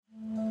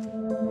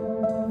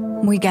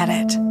We get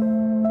it.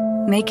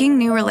 Making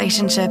new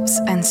relationships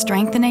and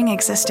strengthening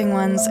existing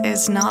ones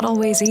is not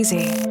always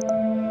easy.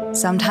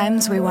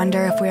 Sometimes we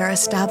wonder if we are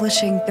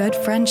establishing good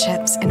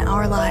friendships in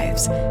our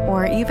lives,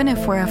 or even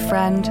if we're a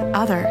friend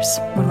others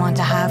would want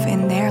to have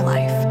in their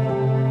life.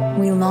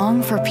 We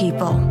long for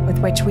people with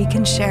which we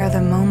can share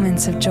the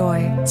moments of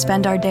joy,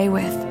 spend our day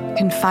with,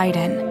 confide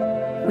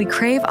in. We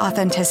crave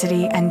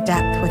authenticity and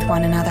depth with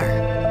one another.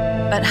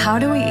 But how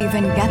do we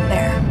even get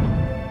there?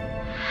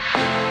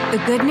 The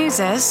good news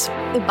is,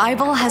 the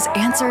Bible has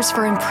answers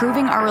for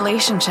improving our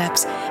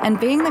relationships and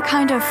being the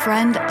kind of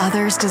friend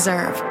others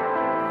deserve.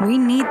 We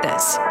need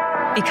this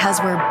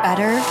because we're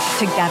better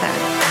together.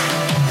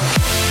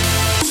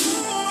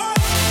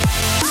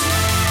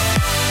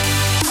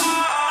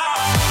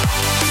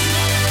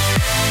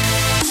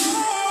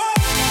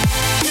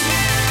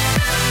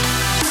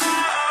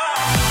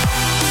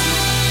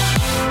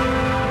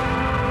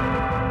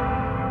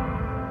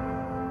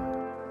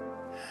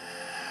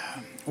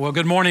 Well,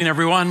 good morning,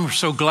 everyone. We're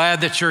so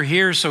glad that you're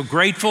here, so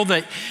grateful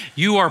that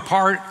you are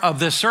part of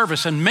this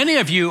service. And many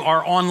of you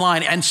are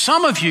online, and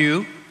some of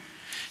you,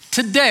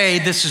 today,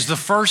 this is the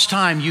first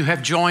time you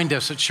have joined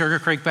us at Sugar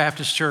Creek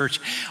Baptist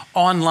Church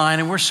online,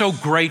 and we're so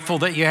grateful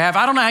that you have.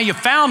 I don't know how you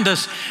found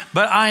us,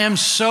 but I am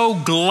so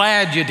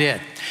glad you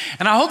did.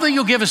 And I hope that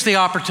you'll give us the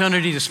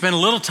opportunity to spend a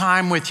little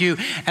time with you.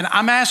 And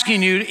I'm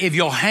asking you if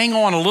you'll hang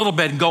on a little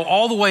bit and go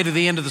all the way to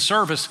the end of the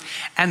service.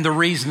 And the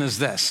reason is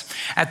this.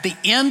 At the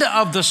end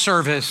of the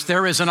service,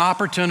 there is an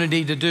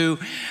opportunity to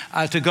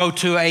go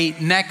to a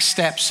Next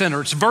Step Center.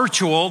 It's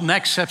virtual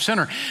Next Step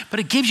Center, but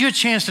it gives you a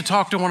chance to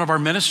talk to one of our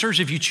ministers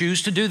if you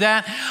choose to do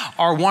that,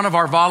 or one of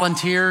our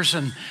volunteers,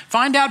 and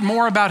find out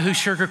more about who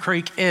Sugar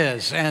Creek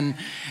is, and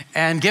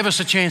give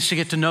us a chance to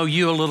get to know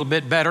you a little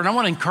bit better. And I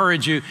want to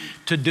encourage you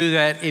to do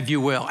that if you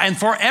will. And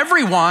for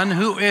everyone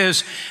who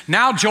is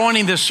now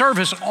joining this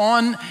service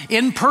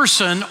in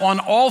person on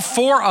all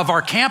 4 of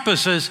our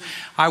campuses,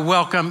 I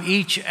welcome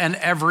each and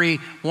every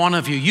one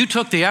of you. You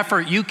took the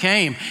effort, you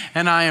came,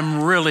 and I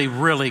am really,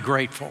 really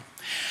grateful.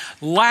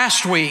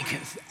 Last week,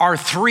 our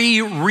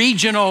 3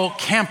 regional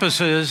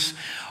campuses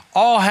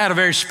all had a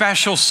very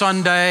special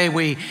Sunday.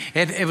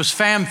 It was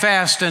Fam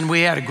Fest, and we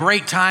had a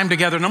great time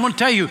together. And I'm going to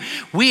tell you,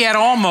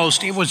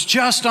 it was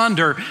just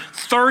under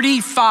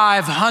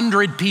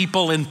 3,500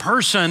 people in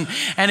person,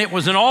 and it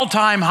was an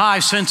all-time high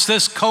since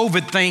this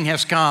COVID thing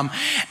has come.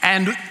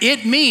 And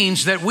it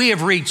means that we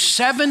have reached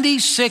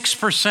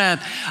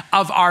 76%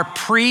 of our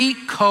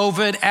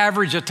pre-COVID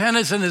average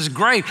attendance, and it's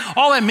great.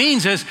 All that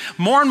means is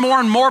more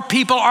and more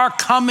people are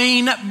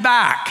coming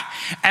back.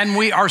 And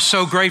we are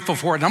so grateful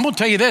for it. And I'm going to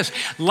tell you this,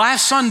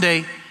 last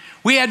Sunday,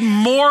 we had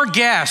more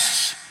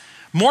guests,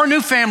 more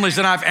new families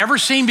than I've ever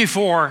seen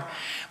before,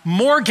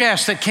 more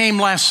guests that came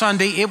last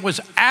Sunday. It was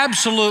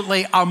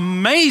absolutely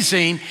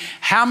amazing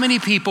how many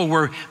people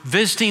were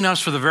visiting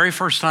us for the very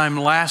first time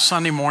last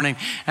Sunday morning.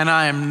 And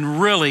I am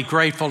really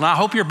grateful. And I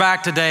hope you're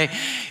back today.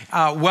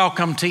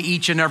 Welcome to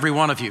each and every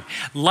one of you.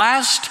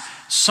 Last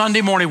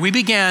Sunday morning, we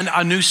began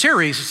a new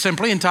series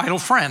simply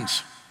entitled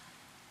Friends.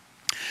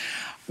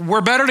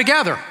 We're better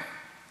together.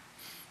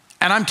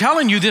 And I'm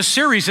telling you, this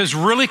series is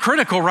really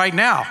critical right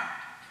now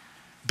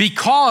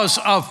because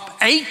of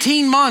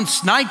 18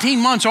 months, 19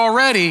 months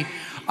already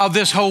of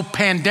this whole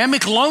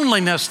pandemic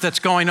loneliness that's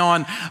going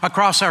on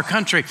across our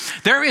country.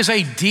 There is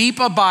a deep,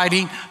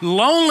 abiding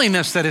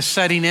loneliness that is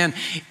setting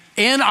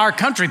in our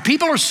country.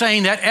 People are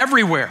saying that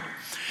everywhere.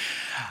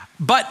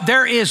 But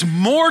there is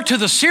more to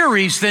the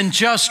series than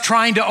just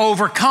trying to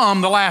overcome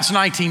the last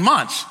 19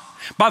 months.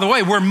 By the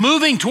way, we're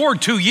moving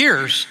toward 2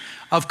 years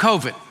of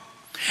COVID,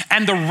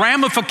 and the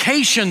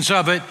ramifications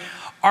of it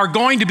are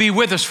going to be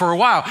with us for a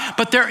while.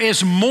 But there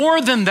is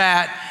more than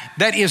that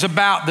is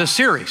about this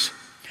series.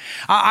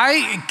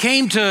 I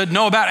came to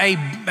know about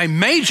a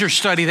major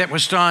study that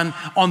was done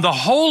on the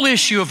whole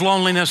issue of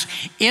loneliness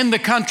in the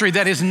country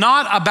that is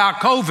not about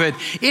COVID.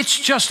 It's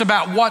just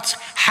about what's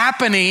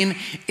happening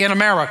in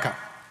America.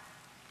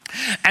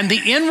 And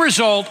the end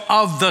result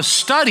of the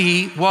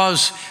study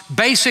was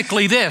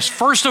basically this.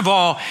 First of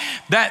all,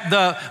 that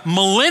the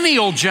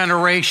millennial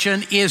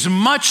generation is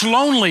much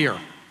lonelier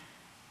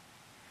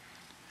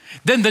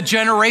than the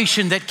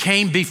generation that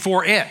came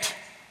before it.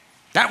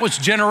 That was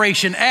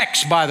Generation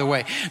X, by the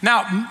way.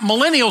 Now,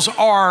 millennials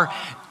are,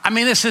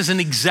 this isn't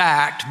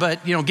exact,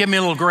 but give me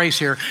a little grace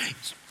here.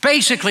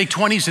 Basically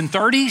 20s and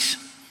 30s.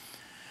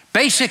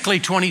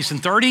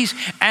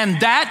 And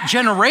that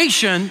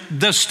generation,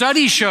 the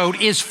study showed,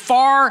 is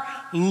far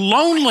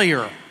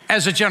lonelier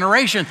as a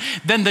generation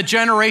than the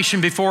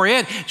generation before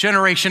it,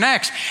 Generation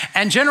X.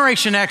 And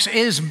Generation X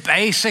is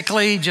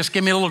basically, just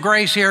give me a little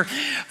grace here,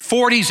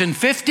 40s and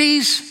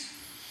 50s.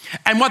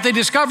 And what they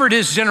discovered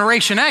is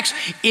Generation X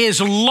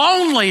is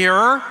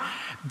lonelier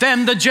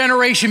than the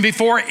generation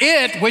before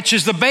it, which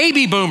is the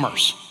baby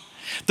boomers.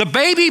 The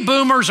baby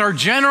boomers are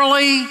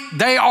generally,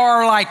 they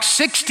are like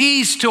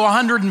 60s to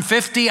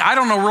 150. I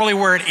don't know really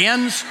where it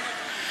ends,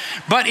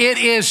 but it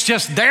is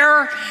just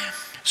there.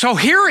 So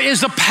here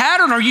is the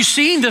pattern. Are you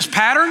seeing this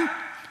pattern?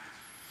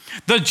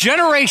 The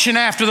generation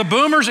after the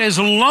boomers is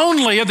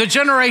lonelier. The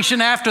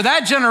generation after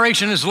that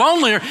generation is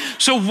lonelier.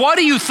 So what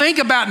do you think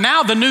about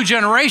now, the new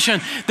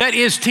generation that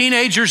is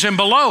teenagers and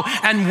below,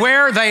 and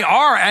where they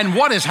are and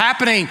what is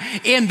happening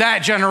in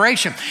that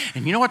generation?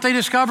 And you know what they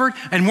discovered?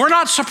 And we're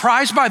not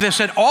surprised by this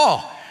at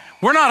all.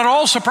 We're not at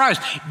all surprised.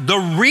 The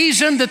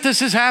reason that this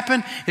has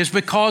happened is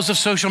because of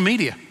social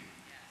media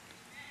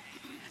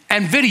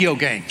and video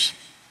games.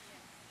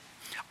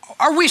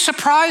 Are we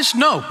surprised?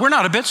 No, we're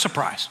not a bit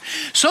surprised.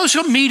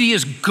 Social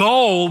media's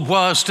goal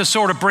was to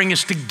sort of bring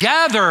us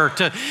together,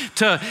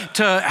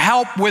 to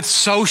help with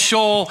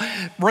social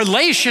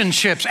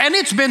relationships. And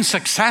it's been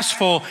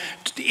successful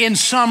in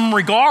some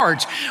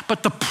regards.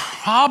 But the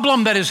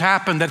problem that has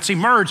happened, that's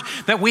emerged,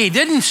 that we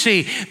didn't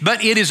see,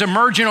 but it is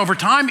emerging over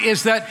time,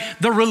 is that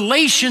the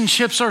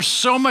relationships are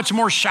so much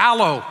more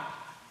shallow.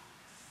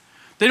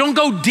 They don't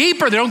go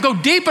deeper. They don't go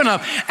deep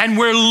enough. And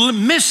we're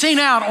missing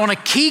out on a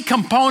key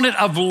component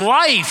of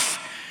life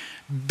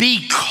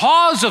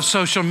because of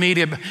social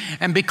media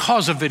and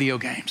because of video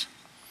games.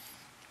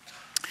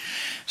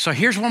 So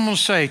here's what I'm going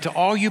to say to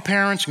all you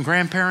parents and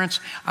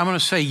grandparents. I'm going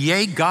to say,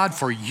 yay, God,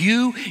 for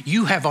you.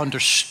 You have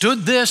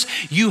understood this.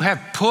 You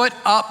have put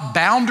up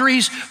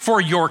boundaries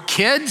for your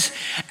kids.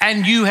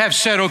 And you have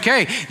said,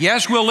 okay,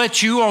 yes, we'll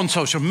let you on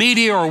social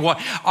media or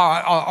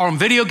on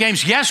video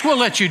games. Yes, we'll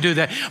let you do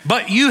that.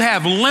 But you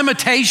have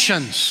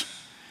limitations.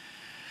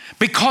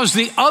 Because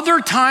the other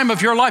time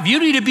of your life, you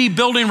need to be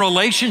building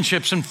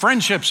relationships and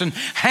friendships and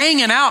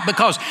hanging out,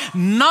 because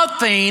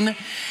nothing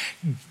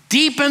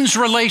deepens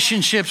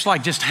relationships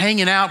like just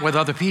hanging out with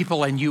other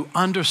people, and you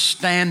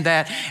understand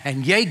that.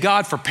 And yay,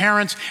 God, for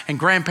parents and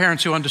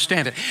grandparents who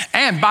understand it.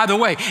 And by the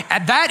way,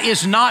 that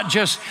is not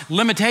just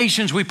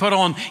limitations we put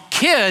on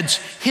kids,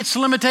 it's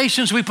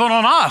limitations we put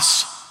on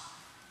us.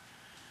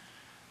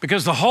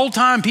 Because the whole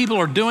time people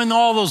are doing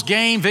all those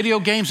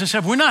video games and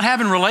stuff, we're not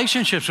having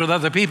relationships with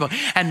other people.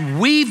 And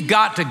we've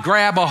got to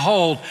grab a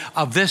hold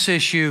of this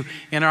issue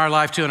in our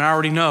life too. And I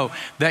already know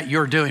that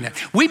you're doing it.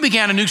 We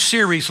began a new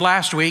series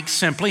last week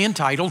simply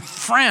entitled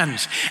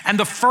Friends. And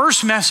the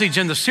first message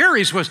in the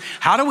series was,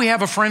 how do we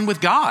have a friend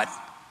with God?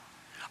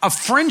 A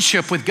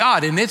friendship with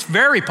God. And it's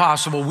very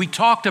possible. We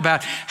talked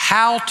about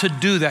how to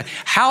do that,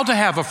 how to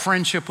have a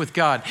friendship with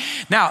God.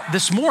 Now,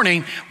 this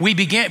morning, we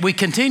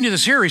continue the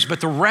series, but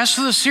the rest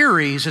of the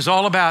series is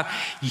all about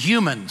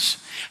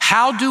humans.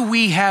 How do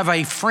we have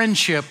a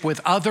friendship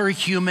with other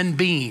human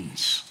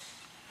beings?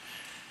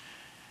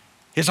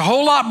 It's a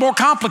whole lot more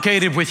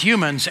complicated with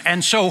humans.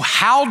 And so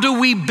how do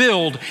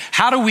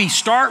we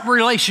start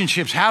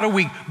relationships? How do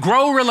we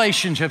grow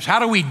relationships? How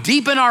do we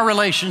deepen our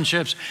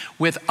relationships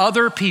with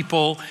other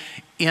people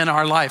in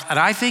our life? And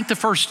I think the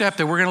first step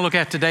that we're going to look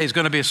at today is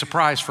going to be a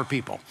surprise for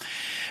people.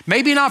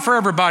 Maybe not for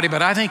everybody,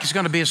 but I think it's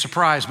going to be a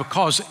surprise,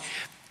 because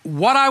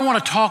what I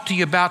want to talk to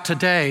you about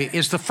today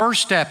is the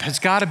first step has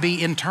got to be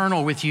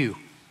internal with you.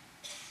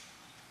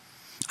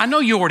 I know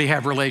you already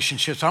have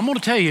relationships. I'm going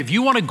to tell you, if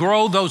you want to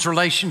grow those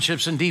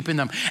relationships and deepen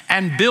them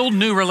and build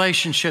new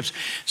relationships,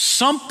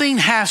 something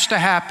has to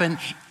happen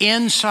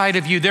inside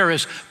of you. There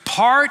is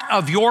part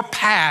of your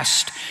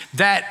past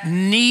that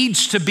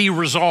needs to be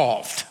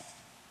resolved.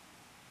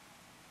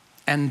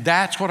 And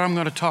that's what I'm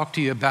going to talk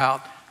to you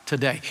about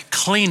today,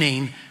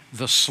 cleaning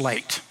the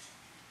slate.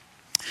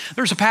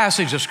 There's a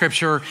passage of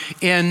scripture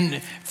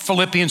in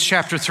Philippians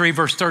chapter 3,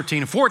 verse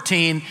 13 and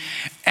 14,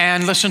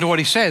 and listen to what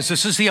he says.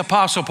 This is the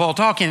Apostle Paul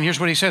talking, and here's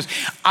what he says.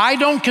 I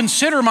don't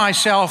consider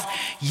myself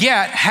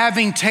yet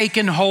having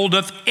taken hold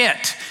of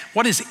it.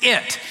 What is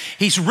it?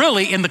 He's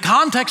really, in the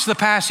context of the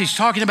passage,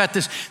 talking about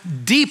this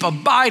deep,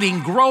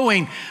 abiding,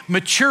 growing,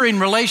 maturing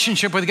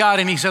relationship with God,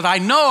 and he said, I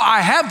know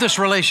I have this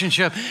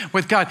relationship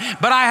with God,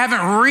 but I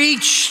haven't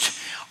reached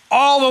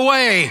all the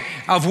way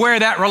of where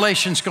that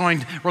relationship's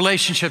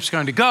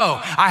going to go.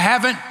 I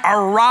haven't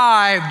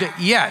arrived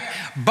yet,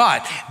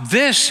 but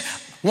this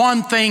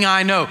one thing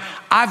I know,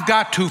 I've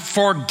got to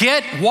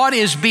forget what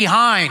is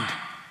behind.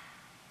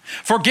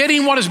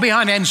 Forgetting what is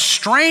behind and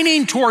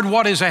straining toward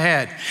what is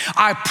ahead.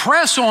 I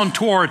press on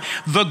toward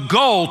the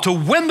goal to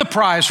win the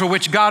prize for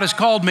which God has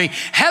called me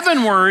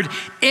heavenward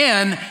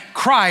in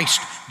Christ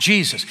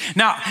Jesus.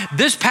 Now,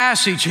 this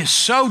passage is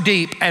so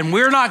deep, and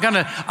we're not going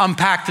to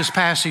unpack this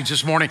passage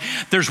this morning.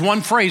 There's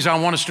one phrase I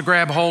want us to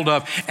grab hold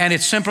of, and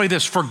it's simply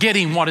this: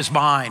 forgetting what is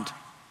behind.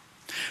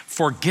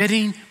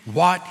 Forgetting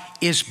what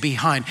is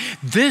behind.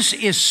 This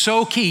is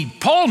so key.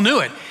 Paul knew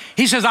it.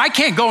 He says, I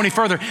can't go any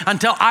further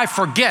until I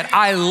forget.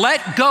 I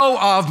let go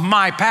of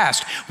my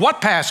past.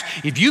 What past?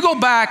 If you go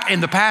back in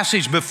the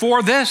passage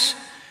before this,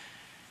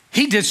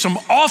 he did some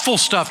awful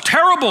stuff,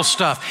 terrible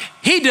stuff.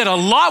 He did a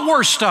lot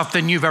worse stuff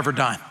than you've ever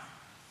done.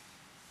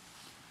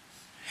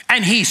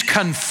 And he's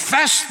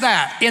confessed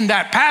that in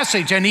that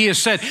passage, and he has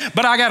said,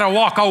 but I got to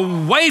walk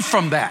away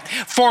from that.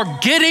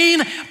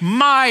 Forgetting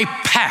my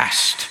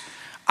past,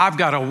 I've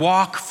got to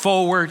walk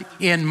forward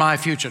in my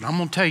future. And I'm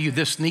going to tell you,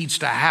 this needs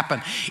to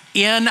happen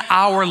in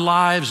our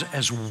lives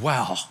as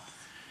well.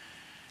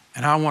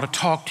 And I want to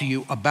talk to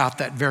you about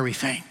that very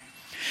thing.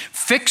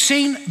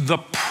 Fixing the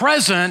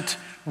present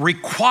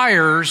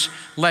requires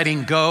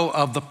letting go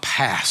of the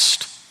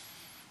past.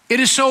 It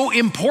is so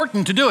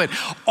important to do it.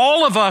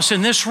 All of us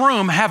in this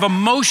room have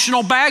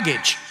emotional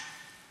baggage.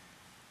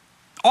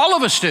 All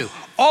of us do.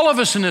 All of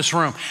us in this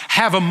room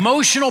have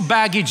emotional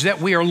baggage that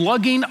we are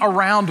lugging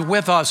around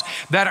with us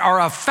that are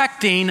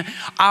affecting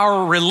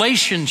our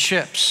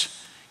relationships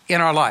in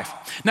our life.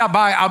 Now,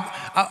 by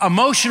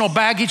emotional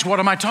baggage, what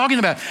am I talking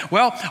about?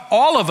 Well,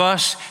 all of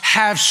us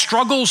have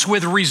struggles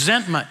with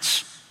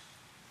resentments.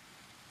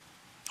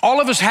 All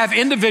of us have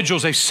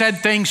individuals, they said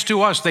things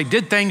to us, they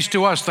did things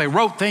to us, they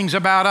wrote things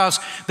about us,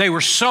 they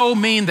were so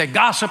mean, they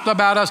gossiped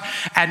about us,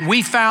 and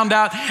we found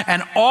out,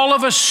 and all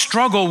of us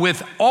struggle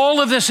with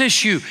all of this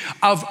issue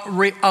of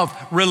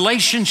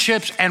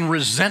relationships and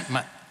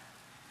resentment.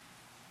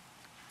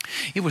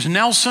 It was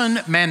Nelson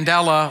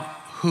Mandela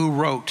who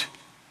wrote,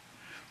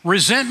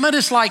 "Resentment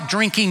is like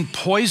drinking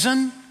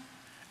poison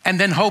and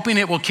then hoping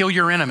it will kill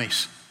your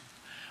enemies."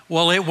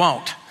 Well, it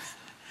won't.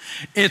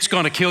 It's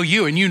going to kill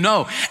you, and you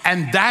know.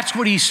 And that's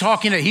what he's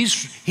talking about.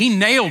 He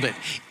nailed it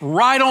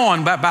right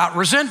on about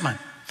resentment.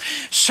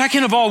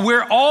 Second of all,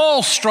 we're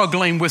all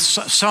struggling with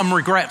some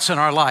regrets in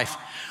our life.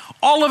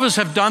 All of us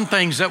have done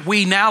things that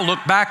we now look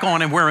back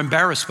on and we're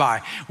embarrassed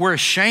by. We're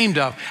ashamed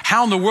of.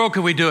 How in the world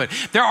could we do it?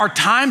 There are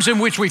times in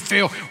which we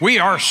feel we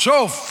are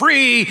so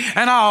free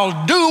and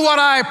I'll do what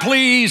I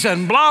please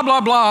and blah,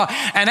 blah, blah.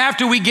 And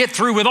after we get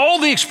through with all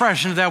the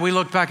expressions of that, we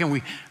look back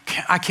and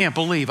I can't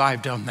believe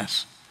I've done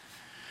this.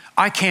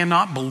 I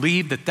cannot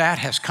believe that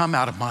has come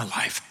out of my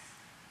life.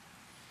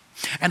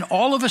 And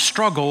all of us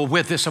struggle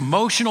with this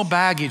emotional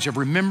baggage of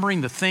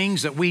remembering the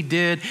things that we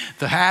did,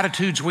 the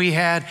attitudes we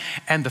had,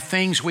 and the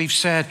things we've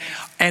said,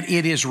 and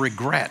it is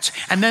regrets.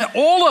 And then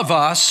all of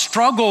us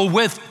struggle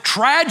with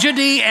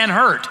tragedy and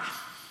hurt.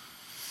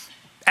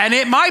 And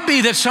it might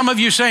be that some of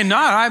you say, no,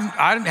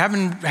 I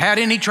haven't had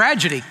any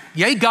tragedy.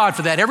 Yay, God,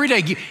 for that. Every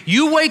day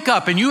you wake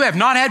up and you have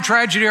not had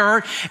tragedy or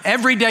hurt.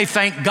 Every day,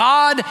 thank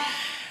God,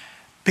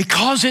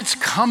 because it's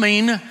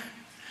coming.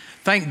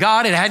 Thank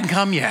God it hadn't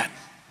come yet.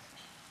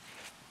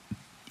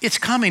 It's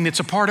coming.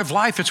 It's a part of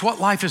life. It's what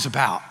life is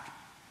about.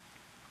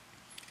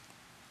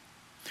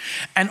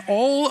 And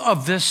all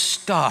of this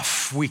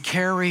stuff we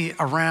carry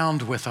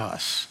around with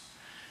us.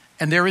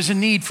 And there is a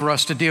need for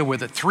us to deal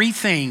with it. 3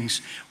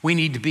 things we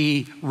need to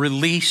be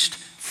released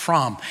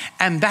from.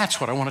 And that's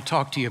what I want to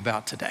talk to you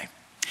about today.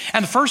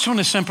 And the first one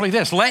is simply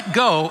this: let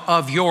go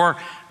of your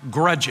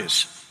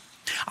grudges.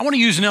 I want to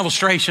use an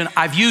illustration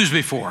I've used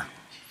before.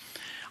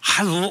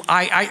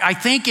 I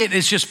think it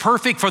is just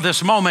perfect for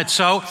this moment.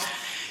 So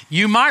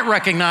you might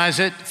recognize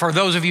it for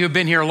those of you who have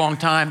been here a long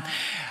time.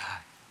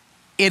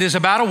 It is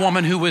about a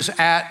woman who was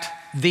at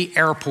the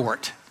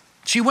airport.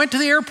 She went to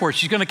the airport.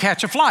 She's going to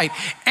catch a flight,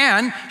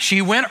 and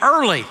she went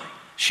early.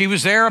 She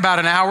was there about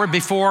an hour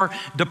before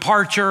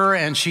departure,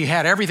 and she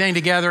had everything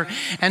together.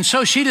 And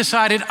so she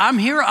decided, I'm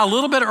here a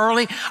little bit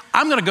early.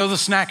 I'm going to go to the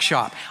snack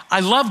shop. I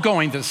love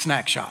going to the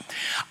snack shop.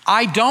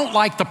 I don't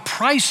like the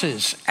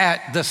prices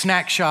at the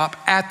snack shop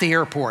at the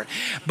airport.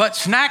 But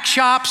snack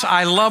shops,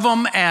 I love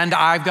them, and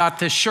I've got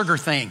this sugar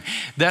thing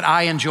that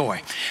I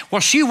enjoy.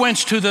 Well, she went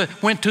to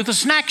the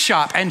snack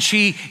shop, and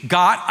she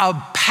got a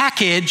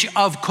package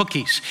of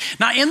cookies.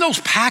 Now, in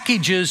those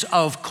packages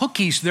of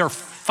cookies, there are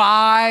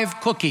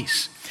 5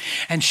 cookies.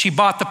 And she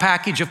bought the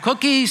package of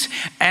cookies,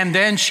 and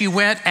then she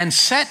went and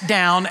sat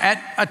down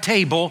at a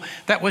table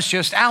that was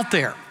just out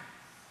there.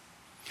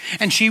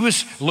 And she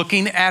was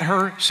looking at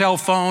her cell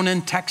phone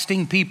and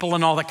texting people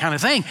and all that kind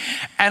of thing.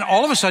 And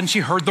all of a sudden, she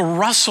heard the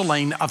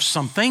rustling of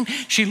something.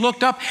 She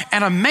looked up,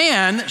 and a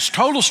man,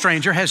 total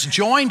stranger, has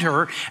joined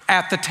her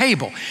at the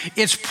table.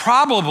 It's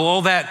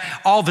probable that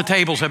all the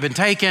tables have been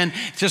taken,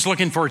 just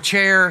looking for a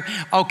chair.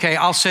 Okay,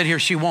 I'll sit here,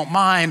 she won't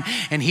mind.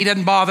 And he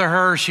doesn't bother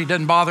her, she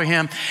doesn't bother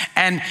him.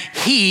 And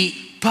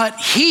he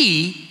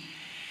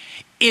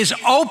is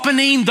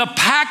opening the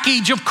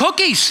package of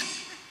cookies.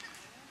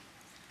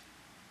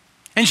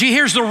 And she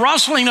hears the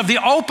rustling of the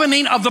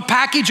opening of the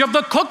package of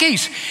the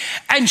cookies.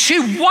 And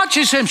she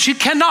watches him. She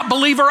cannot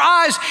believe her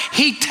eyes.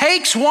 He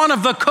takes one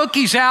of the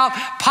cookies out,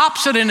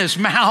 pops it in his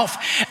mouth,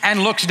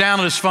 and looks down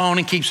at his phone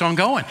and keeps on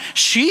going.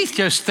 She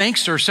just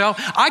thinks to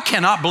herself, I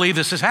cannot believe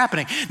this is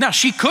happening. Now,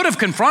 she could have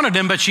confronted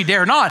him, but she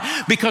dare not,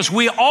 because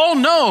we all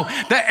know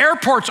that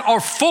airports are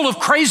full of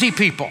crazy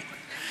people.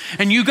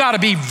 And you got to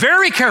be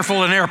very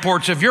careful in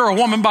airports if you're a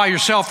woman by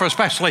yourself,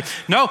 especially.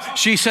 No,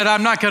 she said,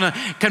 I'm not going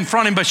to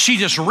confront him, but she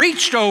just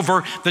reached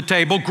over the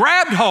table,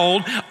 grabbed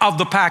hold of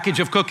the package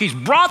of cookies,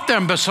 brought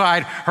them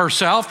beside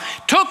herself,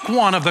 took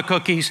one of the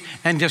cookies,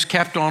 and just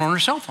kept on her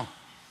cell phone.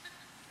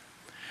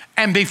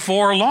 And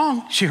before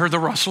long, she heard the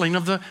rustling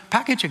of the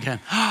package again.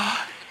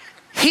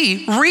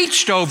 He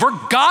reached over,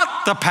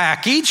 got the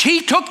package, he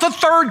took the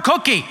 3rd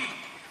cookie.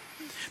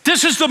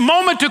 This is the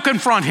moment to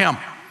confront him.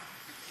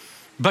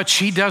 But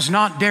she does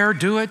not dare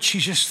do it. She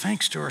just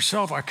thinks to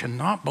herself, I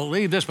cannot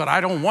believe this, but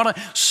I don't want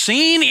a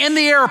scene in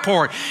the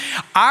airport.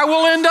 I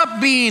will end up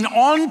being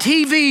on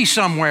TV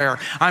somewhere.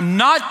 I'm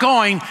not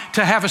going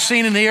to have a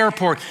scene in the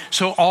airport.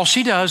 So all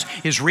she does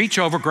is reach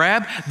over,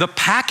 grab the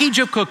package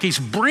of cookies,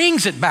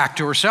 brings it back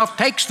to herself,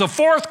 takes the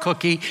fourth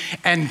cookie,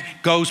 and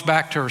goes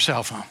back to her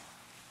cell phone.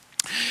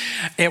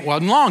 It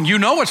wasn't long. You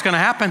know what's going to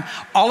happen.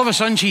 All of a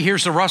sudden she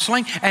hears the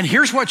rustling, and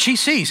here's what she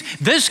sees.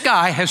 This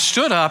guy has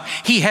stood up.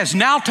 He has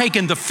now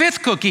taken the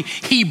fifth cookie.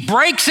 He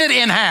breaks it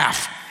in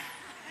half.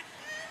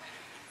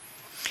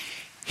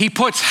 He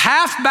puts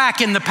half back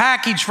in the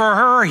package for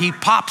her. He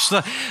pops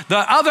the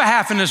other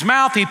half in his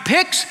mouth. He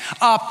picks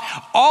up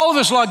all of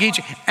his luggage,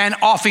 and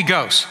off he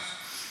goes.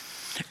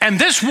 And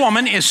this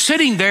woman is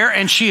sitting there,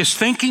 and she is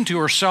thinking to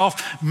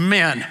herself,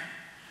 men.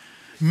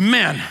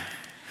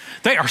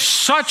 They are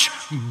such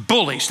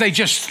bullies. They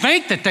just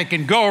think that they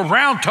can go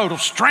around total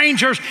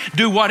strangers,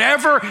 do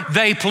whatever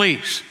they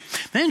please.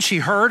 Then she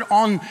heard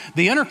on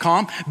the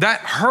intercom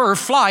that her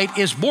flight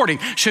is boarding.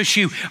 So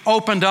she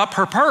opened up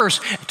her purse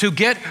to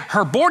get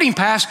her boarding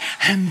pass,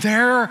 and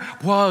there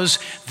was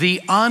the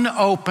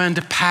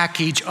unopened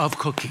package of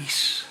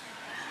cookies.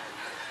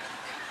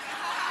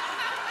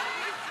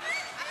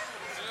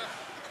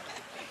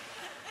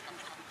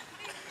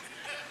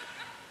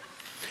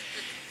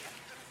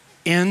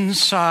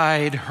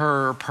 Inside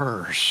her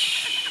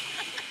purse.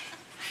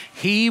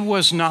 He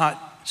was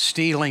not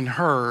stealing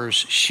hers,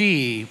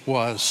 she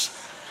was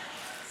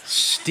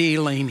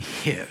stealing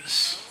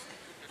his.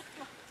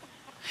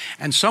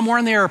 And somewhere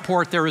in the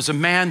airport, there is a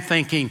man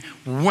thinking,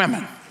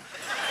 women.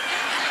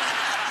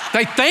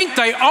 They think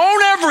they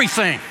own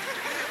everything.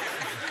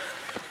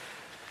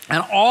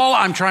 And all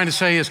I'm trying to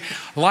say is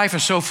life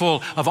is so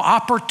full of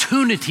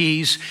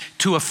opportunities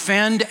to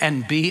offend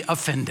and be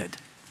offended.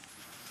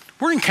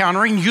 We're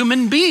encountering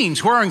human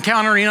beings. We're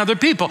encountering other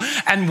people.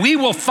 And we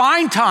will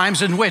find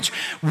times in which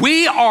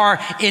we are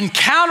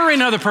encountering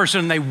another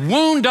person. They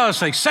wound us.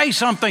 They say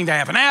something. They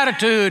have an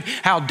attitude.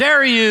 How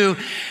dare you?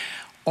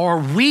 Or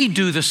we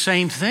do the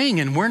same thing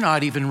and we're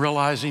not even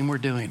realizing we're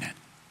doing it.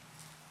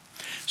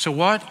 So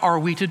what are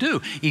we to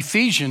do?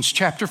 Ephesians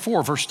chapter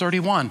 4, verse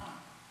 31.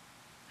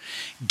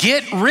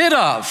 Get rid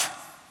of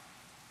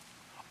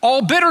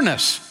all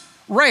bitterness,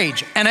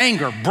 rage and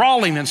anger,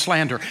 brawling and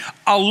slander,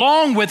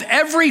 along with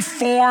every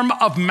form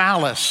of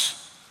malice.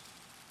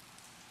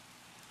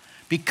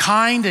 Be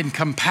kind and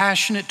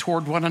compassionate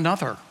toward one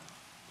another,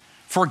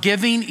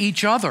 forgiving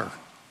each other,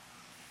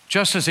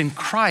 just as in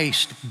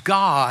Christ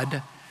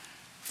God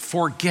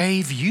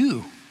forgave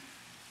you.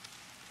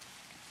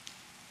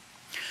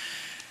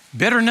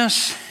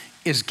 Bitterness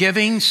is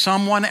giving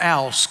someone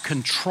else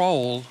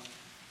control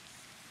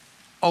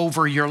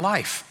over your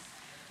life.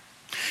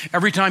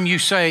 Every time you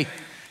say,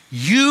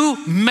 you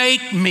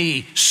make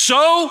me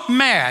so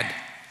mad,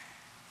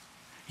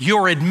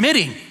 you're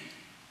admitting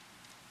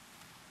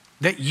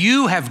that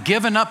you have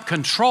given up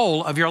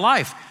control of your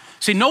life.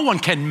 See, no one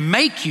can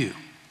make you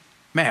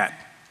mad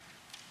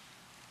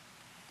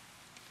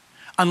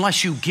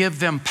unless you give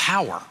them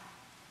power.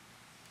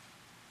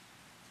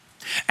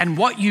 And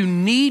what you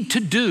need to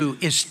do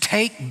is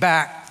take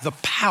back the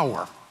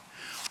power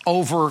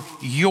over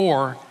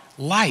your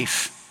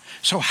life.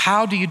 So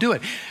how do you do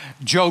it?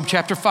 Job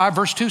chapter 5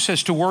 verse 2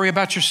 says to worry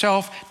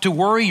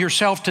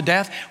yourself to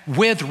death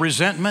with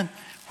resentment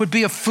would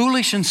be a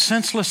foolish and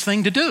senseless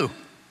thing to do.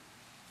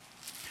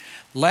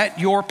 Let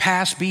your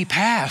past be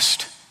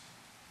past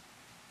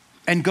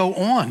and go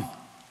on.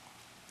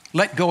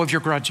 Let go of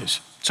your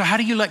grudges. So how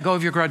do you let go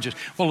of your grudges?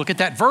 Well, look at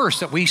that verse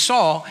that we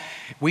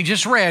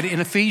just read in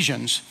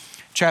Ephesians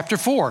chapter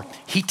 4.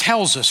 He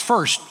tells us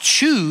first,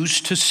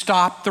 choose to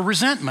stop the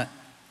resentment.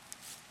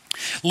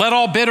 Let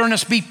all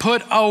bitterness be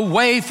put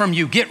away from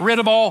you. Get rid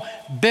of all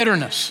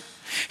bitterness.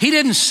 He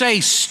didn't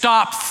say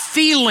stop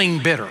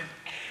feeling bitter.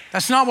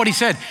 That's not what he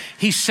said.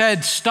 He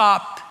said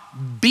stop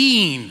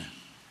being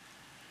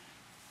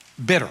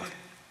bitter.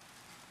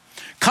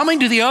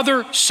 Coming to the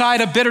other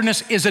side of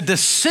bitterness is a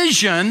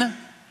decision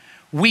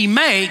we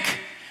make,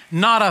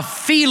 not a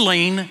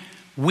feeling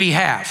we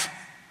have.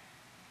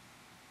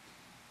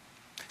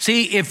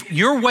 See, if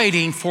you're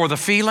waiting for the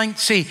feeling,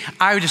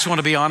 I just want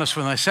to be honest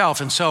with myself,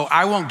 and so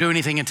I won't do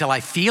anything until I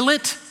feel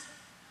it.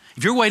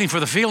 If you're waiting for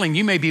the feeling,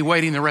 you may be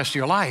waiting the rest of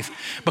your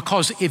life.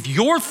 Because if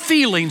your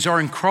feelings are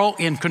in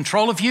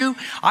control of you,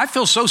 I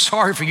feel so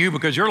sorry for you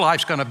because your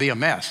life's going to be a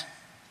mess.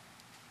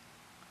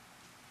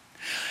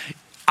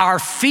 Our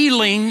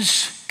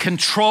feelings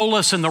control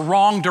us in the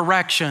wrong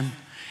direction,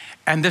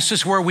 and this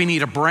is where we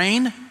need a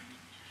brain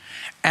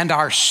and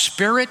our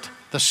spirit,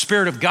 the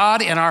Spirit of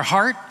God in our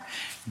heart,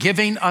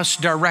 giving us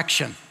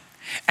direction.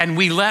 And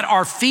we let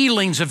our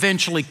feelings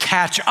eventually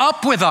catch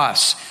up with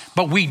us,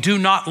 but we do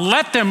not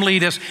let them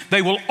lead us.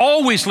 They will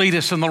always lead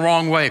us in the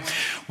wrong way.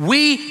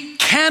 We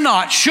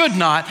should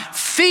not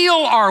feel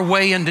our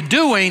way into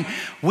doing.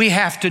 We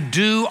have to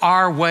do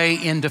our way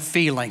into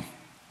feeling.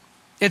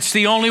 It's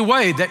the only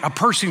way that a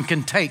person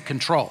can take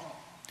control.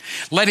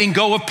 Letting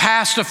go of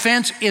past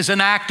offense is an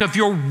act of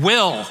your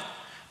will,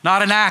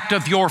 not an act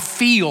of your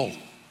feel.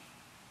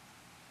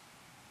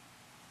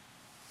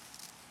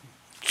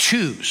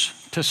 Choose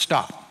to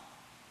stop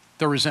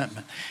the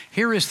resentment.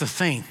 Here is the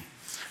thing.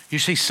 You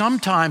see,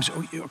 sometimes,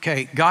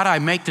 okay, God, I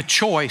make the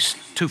choice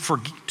to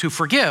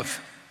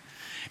forgive.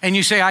 And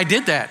you say, I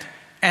did that,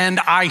 and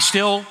I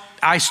still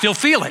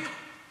feel it.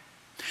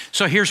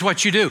 So here's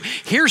what you do.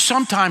 Here's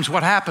sometimes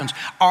what happens.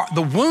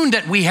 The wound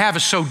that we have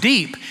is so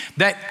deep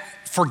that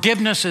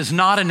forgiveness is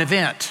not an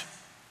event.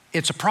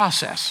 It's a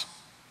process.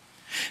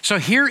 So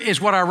here is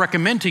what I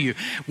recommend to you.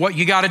 What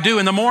you got to do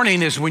in the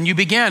morning is when you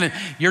begin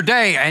your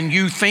day and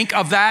you think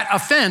of that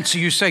offense,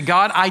 you say,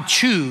 God, I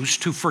choose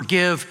to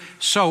forgive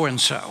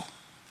so-and-so.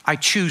 I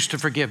choose to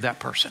forgive that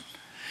person.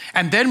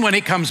 And then when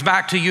it comes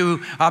back to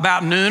you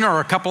about noon or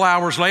a couple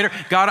hours later,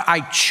 God, I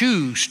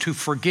choose to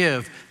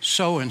forgive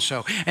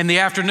so-and-so. In the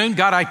afternoon,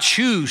 God, I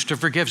choose to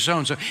forgive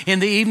so-and-so. In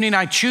the evening,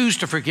 I choose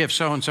to forgive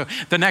so-and-so.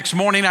 The next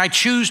morning, I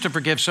choose to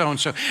forgive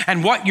so-and-so.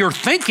 And what you're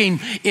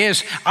thinking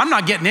is, I'm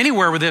not getting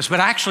anywhere with this,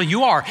 but actually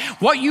you are.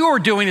 What you are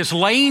doing is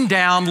laying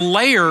down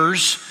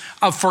layers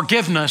of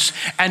forgiveness,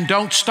 and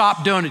don't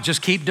stop doing it.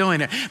 Just keep doing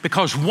it.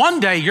 Because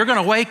one day you're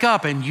going to wake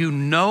up and you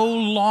no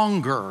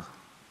longer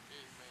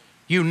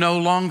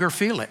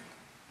feel it.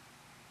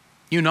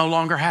 You no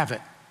longer have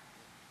it.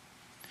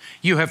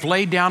 You have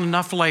laid down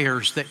enough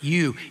layers that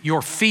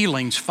your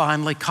feelings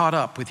finally caught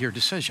up with your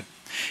decision.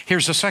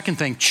 Here's the second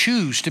thing.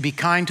 Choose to be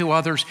kind to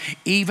others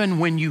even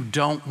when you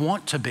don't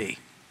want to be.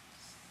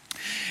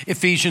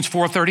 Ephesians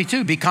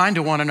 4:32, be kind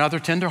to one another,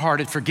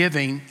 tenderhearted,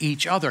 forgiving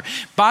each other.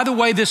 By the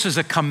way, this is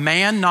a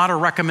command, not a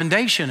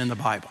recommendation in the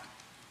Bible.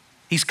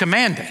 He's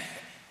commanding.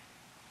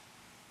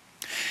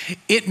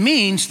 It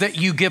means that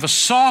you give a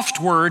soft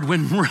word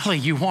when really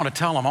you want to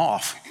tell them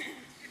off.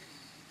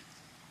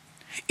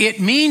 It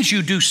means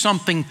you do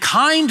something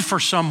kind for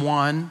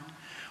someone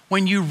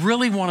when you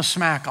really want to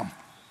smack them.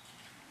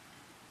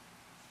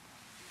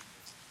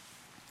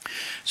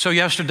 So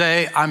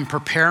yesterday, I'm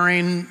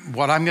preparing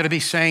what I'm going to be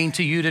saying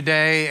to you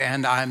today,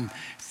 and I'm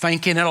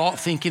thinking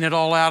it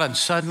all out, and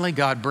suddenly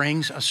God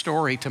brings a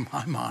story to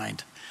my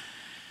mind.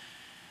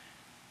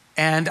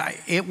 And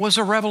it was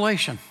a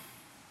revelation.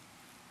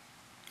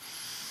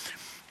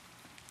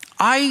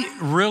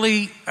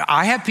 I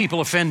have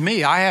people offend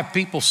me. I have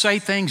people say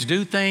things,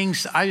 do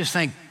things. I just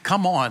think,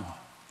 come on.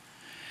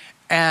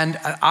 And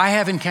I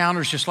have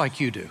encounters just like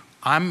you do.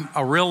 I'm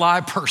a real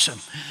live person,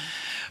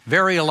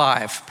 very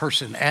alive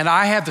person. And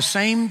I have the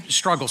same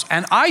struggles.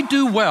 And I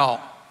do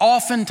well.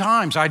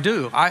 Oftentimes I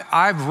do.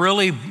 I've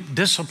really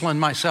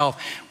disciplined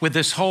myself with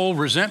this whole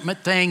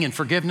resentment thing and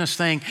forgiveness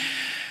thing.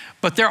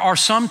 But there are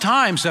some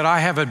times that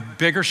I have a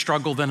bigger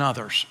struggle than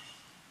others.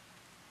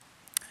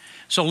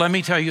 So let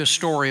me tell you a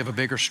story of a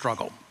bigger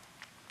struggle.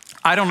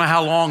 I don't know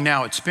how long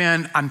now it's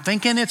been. I'm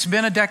thinking it's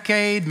been a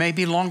decade,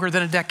 maybe longer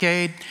than a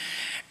decade.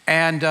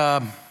 And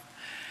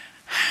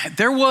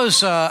there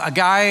was a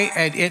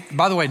guy,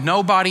 by the way,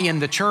 nobody in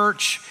the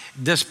church.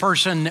 This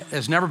person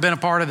has never been a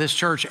part of this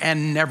church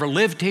and never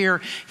lived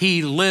here.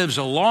 He lives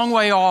a long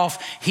way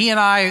off. He and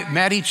I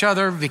met each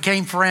other,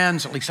 became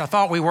friends, at least I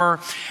thought we were.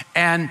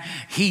 And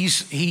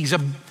he's a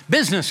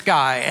business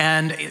guy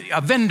and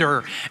a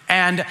vendor.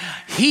 And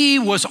he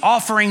was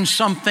offering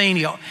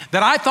something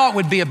that I thought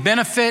would be a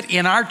benefit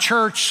in our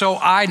church. So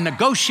I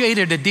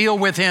negotiated a deal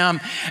with him,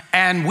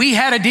 and we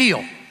had a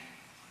deal.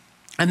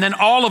 And then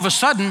all of a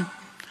sudden,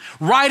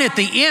 right at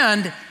the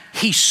end,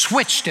 he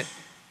switched it.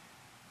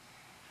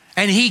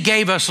 And he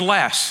gave us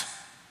less.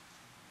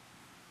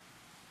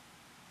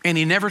 And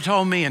he never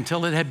told me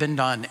until it had been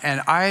done.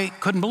 And I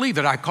couldn't believe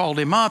it. I called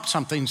him up.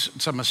 Some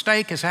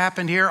mistake has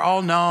happened here. Oh,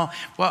 no.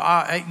 Well,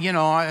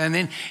 and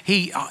then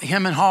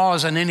him and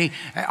Hawes, and then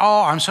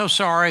I'm so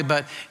sorry,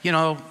 but,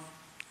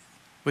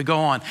 we go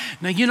on.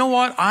 Now, you know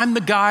what? I'm the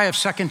guy of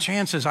second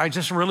chances. I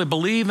just really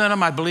believe in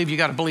them. I believe you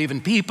got to believe in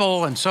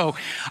people. And so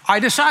I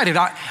decided,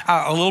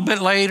 a little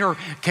bit later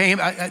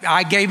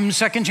I gave him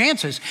second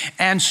chances.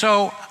 And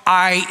so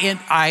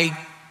I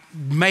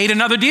made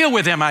another deal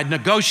with him. I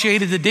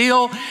negotiated the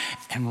deal.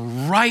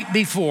 And right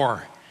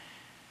before,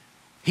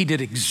 he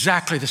did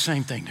exactly the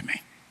same thing to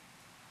me.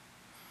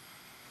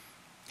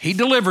 He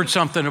delivered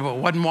something, but it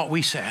wasn't what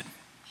we said.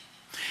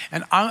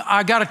 And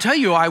I got to tell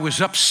you, I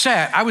was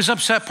upset. I was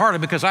upset partly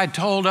because I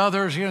told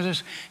others,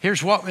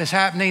 here's what is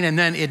happening, and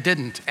then it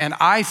didn't. And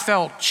I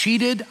felt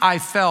cheated. I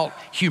felt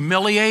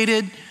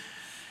humiliated.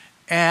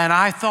 And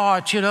I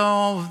thought,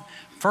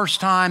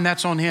 first time,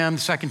 that's on him.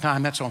 The second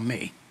time, that's on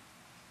me.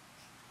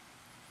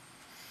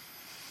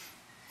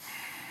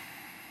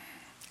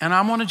 And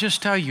I want to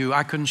just tell you,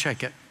 I couldn't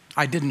shake it.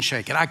 I didn't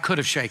shake it. I could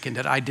have shaken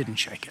it. I didn't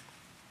shake it.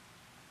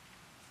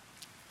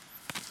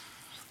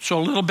 So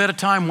a little bit of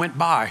time went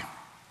by.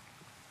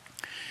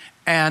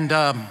 And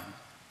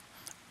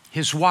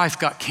his wife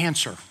got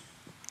cancer.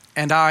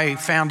 And I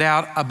found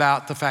out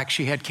about the fact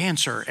she had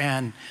cancer.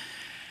 And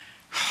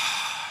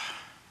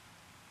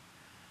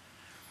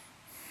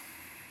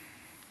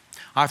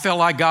I felt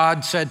like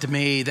God said to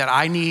me that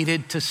I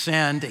needed to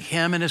send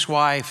him and his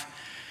wife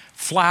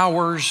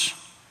flowers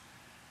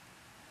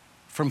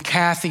from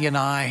Kathy and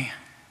I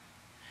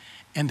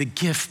and the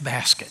gift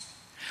basket.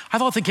 I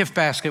thought the gift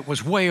basket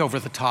was way over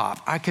the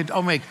top. I could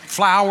make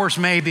flowers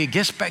maybe,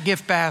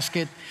 gift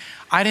basket.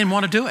 I didn't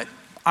want to do it.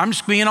 I'm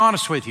just being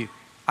honest with you.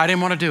 I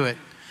didn't want to do it,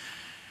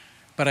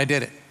 but I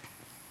did it.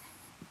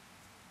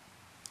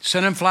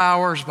 Sent him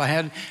flowers. I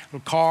had a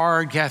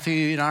card.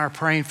 Kathy and I are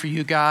praying for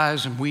you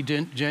guys, and we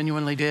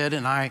genuinely did,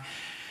 but I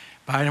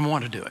didn't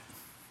want to do it.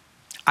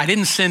 I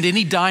didn't send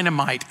any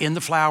dynamite in the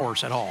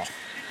flowers at all.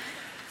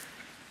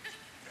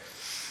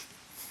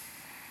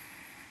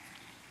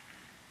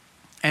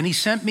 And he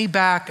sent me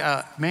back,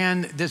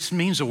 man, this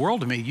means the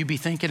world to me. You be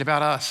thinking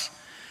about us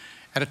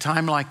at a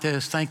time like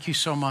this. Thank you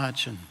so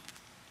much.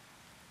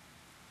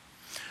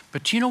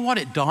 But you know what?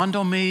 It dawned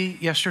on me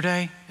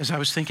yesterday as I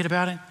was thinking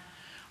about it.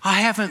 I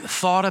haven't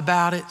thought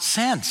about it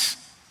since.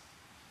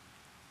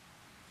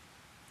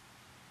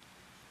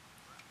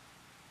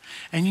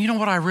 And you know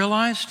what I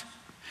realized?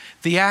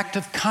 The act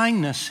of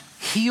kindness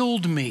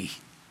healed me.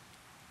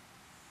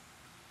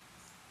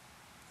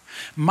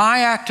 My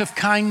act of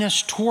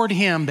kindness toward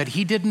him that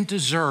he didn't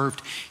deserve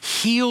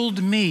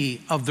healed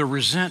me of the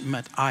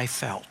resentment I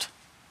felt.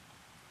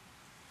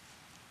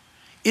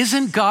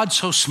 Isn't God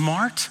so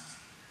smart?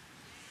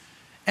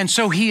 And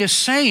so he is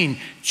saying,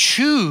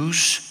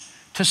 choose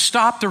to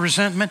stop the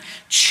resentment,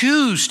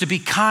 choose to be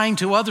kind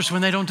to others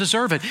when they don't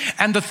deserve it.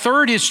 And the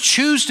third is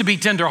choose to be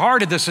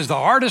tenderhearted. This is the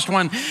hardest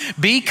one.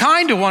 Be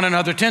kind to one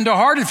another,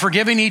 tenderhearted,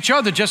 forgiving each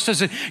other, just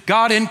as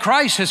God in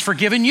Christ has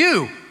forgiven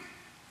you.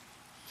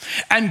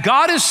 And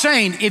God is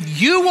saying,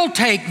 if you will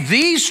take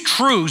these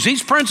truths,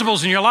 these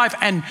principles in your life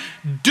and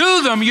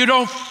do them, you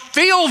don't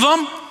feel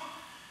them.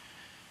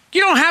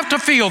 You don't have to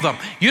feel them.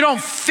 You don't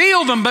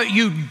feel them, but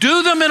you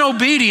do them in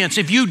obedience.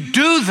 If you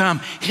do them,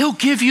 he'll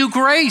give you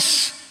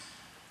grace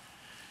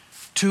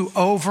to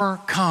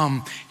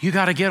overcome. You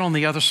got to get on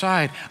the other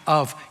side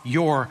of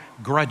your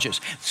grudges.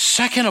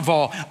 Second of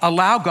all,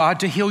 allow God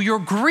to heal your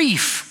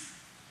grief.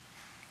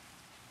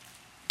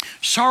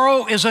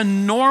 Sorrow is a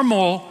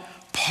normal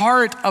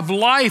part of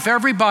life.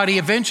 Everybody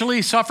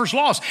eventually suffers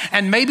loss.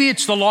 And maybe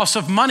it's the loss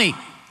of money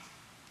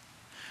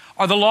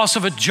or the loss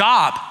of a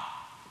job,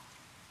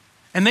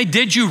 and they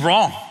did you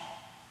wrong.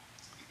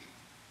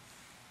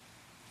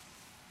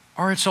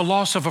 Or it's a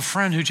loss of a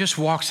friend who just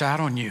walks out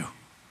on you.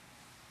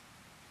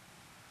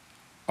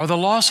 Or the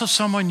loss of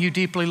someone you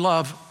deeply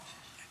love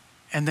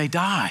and they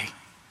die.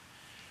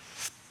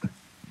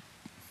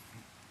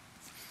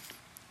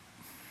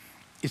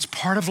 It's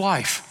part of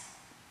life.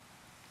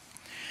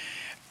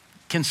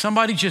 Can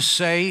somebody just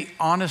say,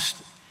 honest,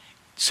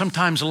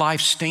 sometimes life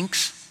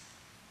stinks?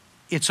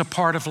 It's a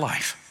part of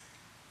life.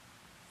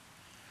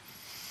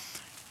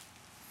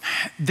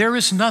 There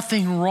is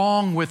nothing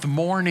wrong with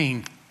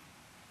mourning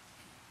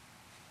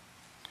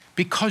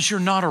because you're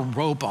not a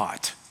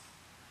robot.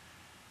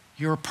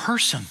 You're a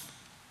person.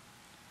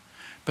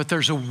 But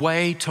there's a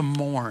way to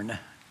mourn.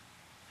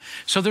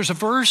 So there's a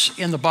verse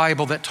in the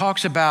Bible that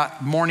talks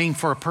about mourning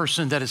for a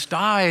person that has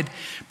died,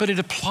 but it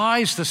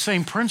applies the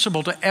same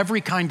principle to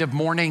every kind of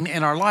mourning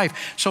in our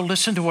life. So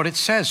listen to what it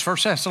says, 1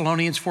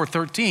 Thessalonians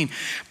 4:13.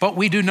 But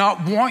we do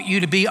not want you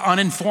to be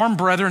uninformed,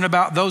 brethren,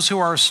 about those who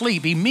are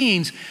asleep. He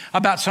means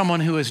about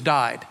someone who has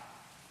died.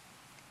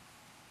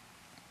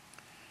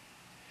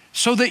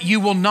 So that you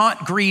will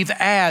not grieve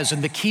as,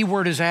 and the key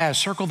word is as,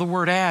 circle the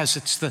word as,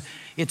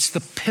 it's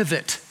the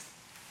pivot.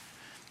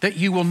 That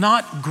you will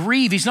not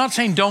grieve. He's not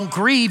saying don't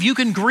grieve. You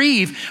can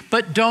grieve,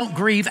 but don't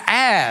grieve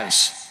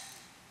as.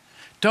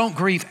 Don't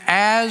grieve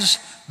as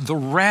the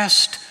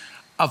rest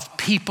of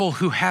people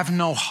who have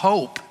no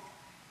hope,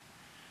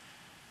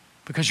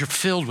 because you're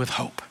filled with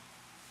hope.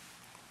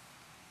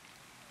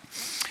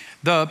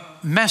 The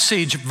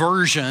Message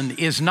version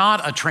is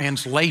not a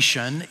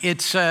translation,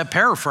 it's a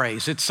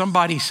paraphrase. It's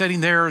somebody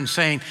sitting there and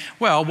saying,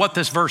 well, what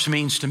this verse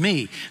means to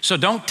me. So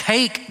don't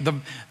take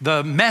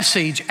the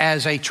Message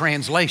as a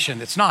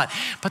translation, it's not.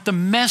 But the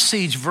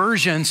Message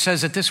version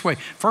says it this way.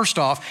 First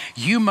off,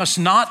 you must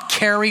not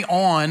carry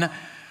on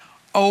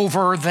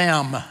over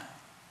them.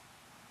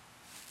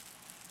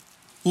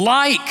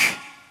 Like,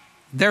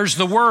 there's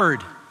the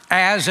word,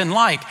 as and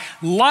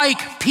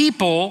like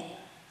people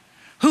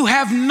who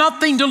have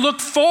nothing to look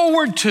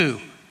forward to,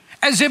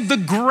 as if the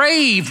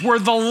grave were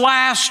the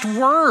last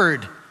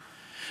word,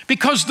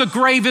 because the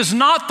grave is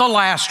not the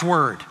last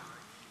word.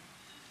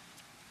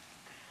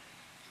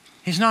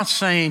 He's not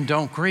saying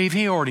don't grieve.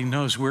 He already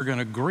knows we're going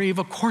to grieve.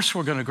 Of course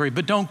we're going to grieve,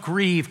 but don't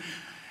grieve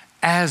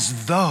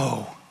as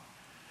though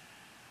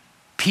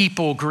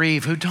people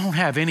grieve who don't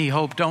have any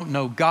hope, don't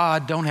know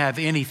God, don't have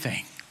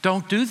anything.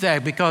 Don't do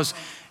that, because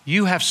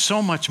you have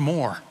so much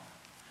more.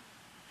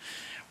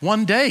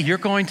 One day you're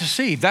going to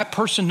see, if that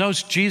person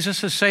knows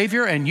Jesus as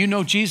Savior and you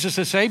know Jesus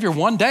as Savior,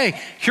 one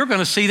day you're going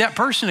to see that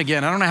person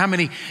again. I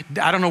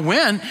don't know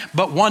when,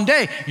 but one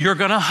day you're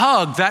going to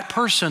hug that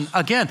person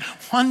again.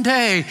 One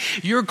day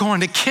you're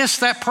going to kiss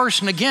that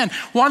person again.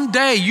 One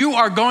day you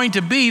are going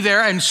to be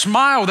there and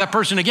smile with that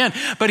person again.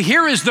 But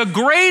here is the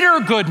greater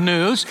good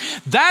news.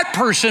 That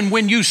person,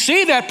 when you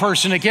see that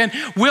person again,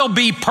 will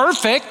be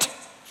perfect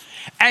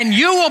and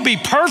you will be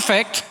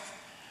perfect.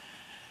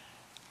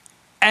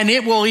 And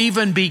it will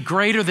even be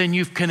greater than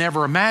you can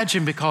ever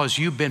imagine because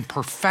you've been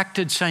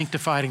perfected,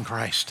 sanctified in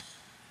Christ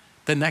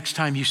the next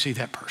time you see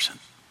that person.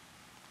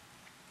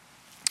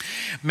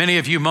 Many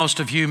of you, most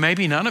of you,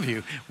 maybe none of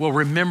you, will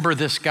remember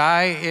this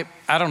guy.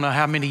 I don't know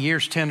how many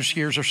years, 10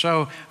 years or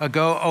so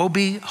ago,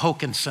 Obie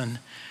Hokanson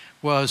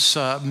was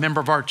a member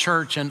of our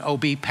church, and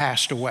Obie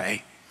passed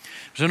away.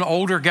 He was an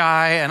older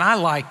guy, and I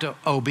liked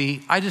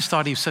Obie. I just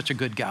thought he was such a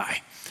good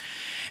guy.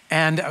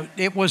 And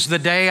it was the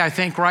day, I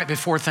think, right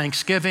before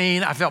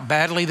Thanksgiving. I felt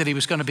badly that he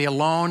was going to be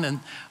alone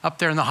and up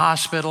there in the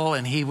hospital,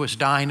 and he was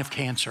dying of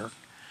cancer.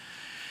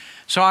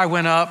 So I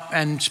went up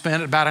and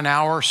spent about an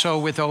hour or so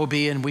with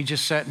Obie, and we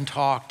just sat and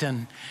talked.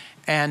 And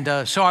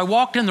so I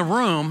walked in the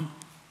room,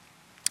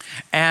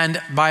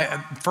 and my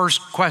first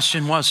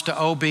question was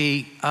to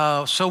Obie,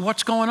 so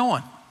what's going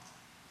on?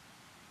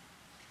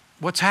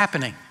 What's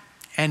happening?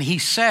 And he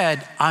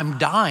said, I'm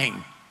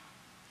dying.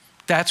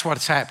 That's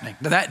what's happening.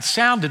 That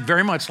sounded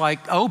very much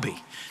like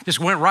Obie. Just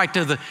went right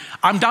to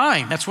I'm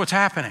dying. That's what's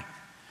happening.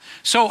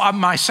 So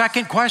my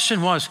second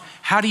question was,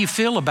 how do you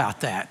feel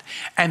about that?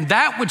 And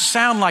that would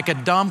sound like a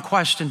dumb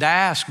question to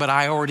ask, but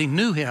I already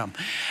knew him.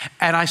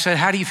 And I said,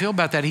 how do you feel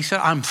about that? He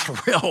said, I'm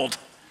thrilled.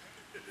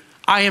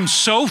 I am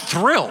so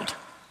thrilled.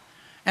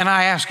 And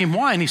I asked him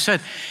why, and he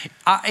said,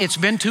 it's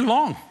been too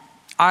long.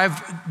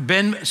 I've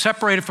been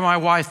separated from my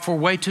wife for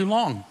way too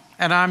long.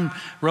 And I'm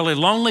really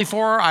lonely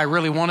for her. I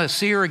really want to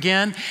see her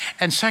again.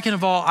 And second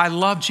of all, I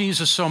love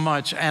Jesus so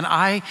much. And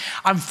I'm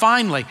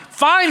finally,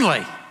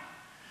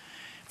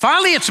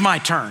 it's my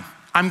turn.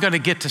 I'm going to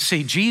get to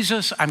see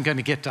Jesus. I'm going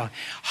to get to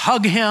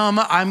hug him.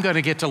 I'm going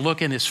to get to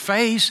look in his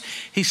face.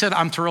 He said,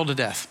 I'm thrilled to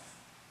death.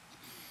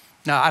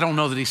 Now, I don't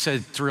know that he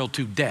said thrilled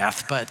to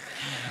death, but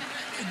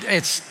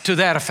it's to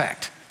that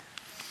effect.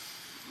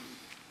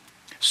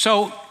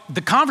 So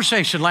the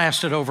conversation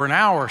lasted over an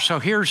hour.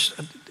 So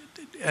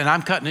and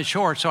I'm cutting it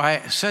short. So I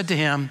said to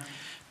him,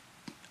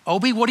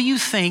 Obie, what do you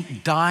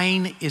think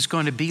dying is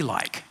going to be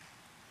like?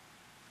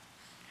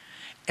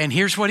 And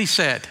here's what he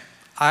said.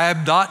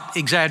 I'm not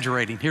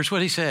exaggerating. Here's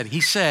what he said.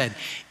 He said,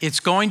 it's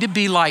going to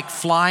be like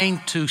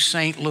flying to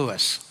St.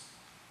 Louis.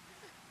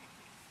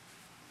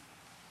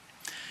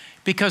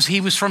 Because he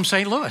was from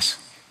St. Louis.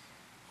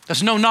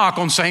 There's no knock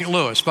on St.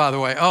 Louis, by the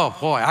way. Oh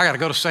boy, I got to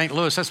go to St.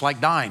 Louis. That's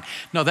like dying.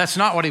 No, that's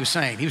not what he was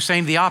saying. He was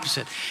saying the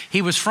opposite.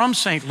 He was from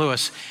St.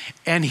 Louis,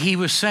 and he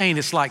was saying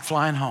it's like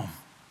flying home.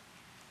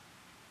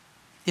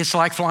 It's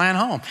like flying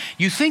home.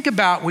 You think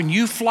about when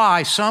you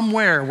fly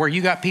somewhere where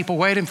you got people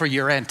waiting for you,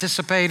 you're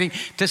anticipating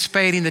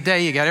the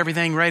day, you got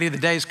everything ready, the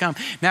day's come.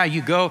 Now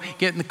you go,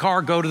 get in the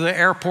car, go to the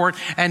airport,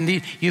 and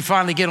you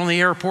finally get on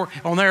the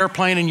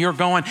airplane, and you're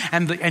going,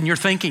 and you're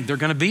thinking, they're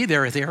going to be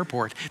there at the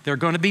airport. They're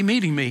going to be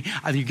meeting me.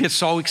 You get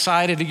so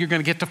excited that you're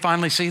going to get to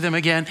finally see them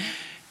again.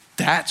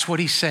 That's what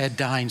he said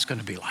dying's going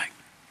to be like.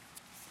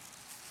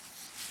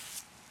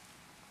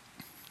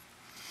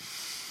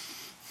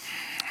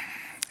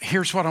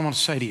 Here's what I want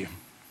to say to you.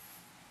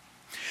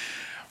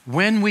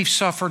 When we've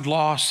suffered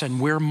loss and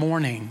we're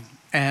mourning,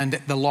 and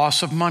the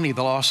loss of money,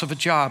 the loss of a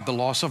job, the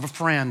loss of a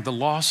friend, the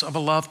loss of a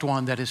loved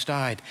one that has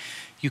died,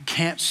 you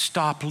can't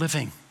stop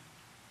living.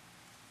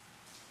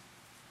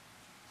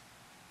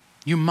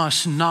 You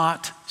must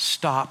not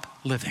stop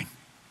living.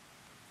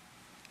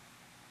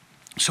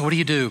 So what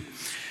do?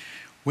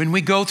 When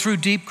we go through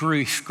deep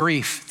grief,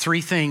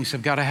 three things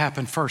have got to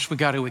happen. First, we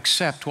got to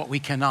accept what we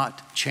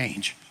cannot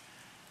change.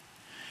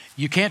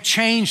 You can't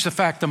change the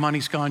fact the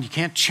money's gone. You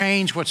can't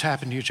change what's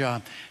happened to your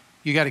job.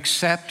 You got to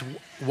accept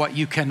what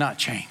you cannot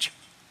change.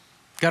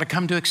 You got to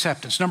come to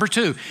acceptance. Number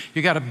two,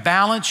 you got to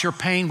balance your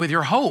pain with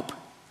your hope.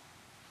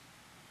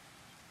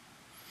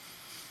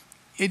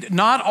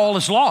 Not all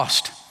is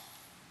lost.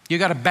 You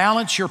got to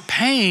balance your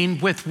pain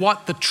with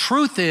what the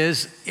truth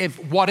is,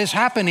 what is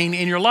happening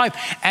in your life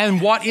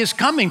and what is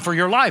coming for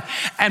your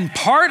life. And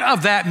part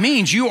of that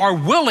means you are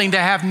willing to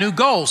have new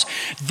goals.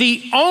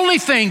 The only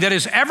thing that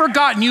has ever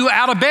gotten you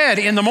out of bed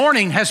in the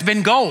morning has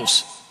been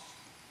goals.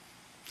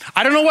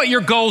 I don't know what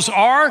your goals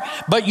are,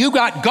 but you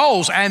got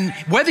goals. And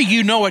whether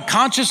you know it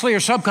consciously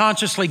or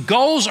subconsciously,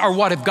 goals are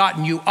what have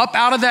gotten you up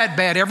out of that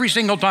bed every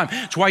single time.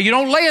 That's why you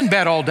don't lay in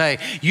bed all day.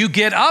 You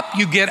get up,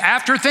 you get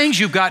after things,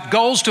 you've got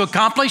goals to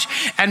accomplish.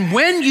 And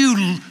when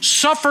you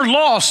suffer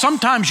loss,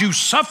 sometimes you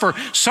suffer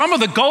some of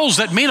the goals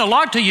that mean a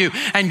lot to you.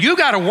 And you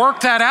got to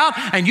work that out,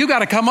 and you got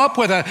to come up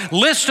with a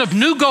list of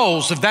new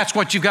goals if that's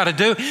what you've got to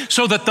do,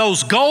 so that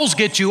those goals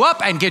get you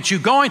up and get you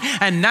going.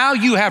 And now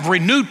you have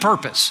renewed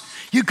purpose.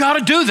 You got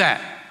to do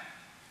that.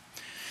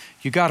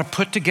 You got to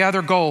put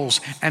together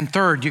goals. And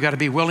third, you got to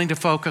be willing to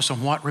focus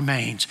on what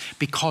remains,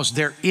 because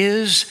there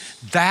is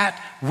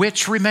that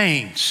which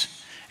remains.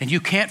 And you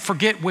can't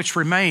forget which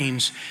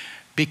remains,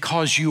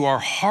 because you are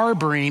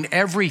harboring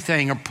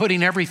everything or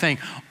putting everything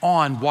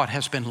on what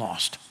has been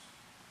lost.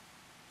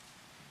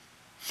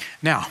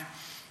 Now,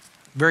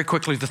 Very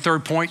quickly, the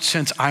third point,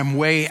 since I'm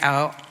way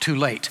out too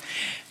late.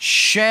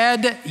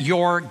 Shed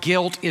your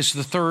guilt is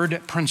the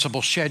third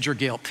principle, shed your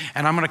guilt.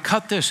 And I'm going to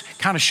cut this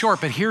kind of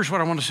short, but here's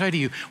what I want to say to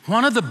you.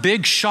 One of the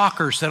big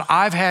shockers that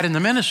I've had in the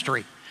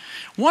ministry,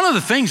 one of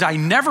the things I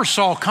never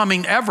saw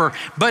coming ever,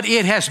 but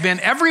it has been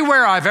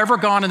everywhere I've ever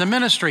gone in the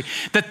ministry,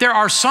 that there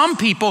are some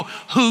people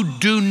who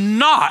do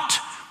not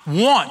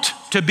want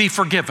to be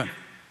forgiven.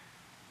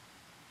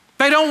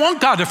 They don't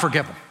want God to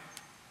forgive them.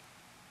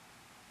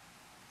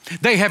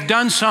 They have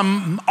done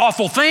some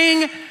awful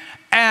thing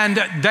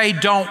and they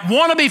don't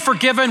want to be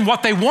forgiven.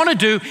 What they want to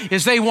do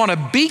is they want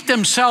to beat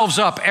themselves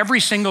up every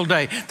single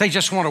day. They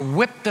just want to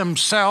whip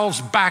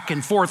themselves back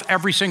and forth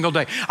every single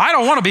day. I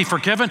don't want to be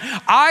forgiven.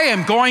 I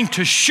am going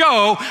to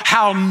show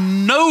how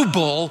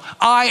noble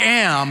I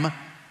am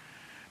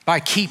by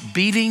keep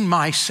beating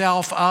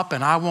myself up,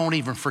 and I won't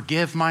even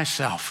forgive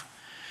myself.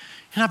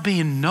 You're not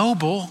being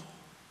noble.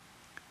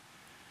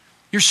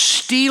 You're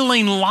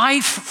stealing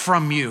life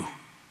from you.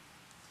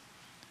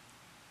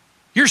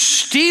 You're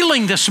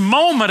stealing this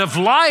moment of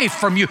life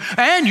from you,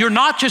 and you're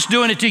not just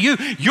doing it to you,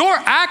 you're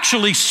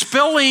actually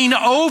spilling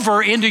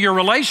over into your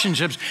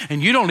relationships,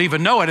 and you don't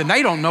even know it, and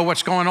they don't know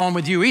what's going on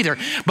with you either.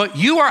 But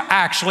you are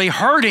actually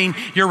hurting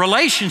your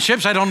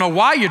relationships. I don't know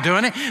why you're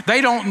doing it. They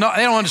don't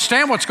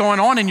understand what's going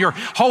on in your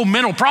whole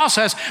mental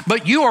process,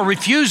 but you are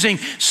refusing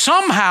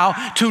somehow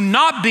to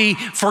not be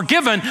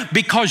forgiven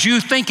because you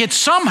think it's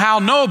somehow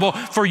noble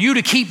for you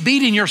to keep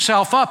beating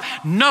yourself up.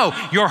 No,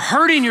 you're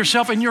hurting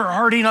yourself and you're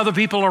hurting other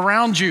people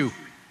around you.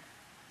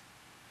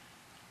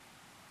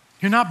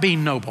 You're not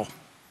being noble.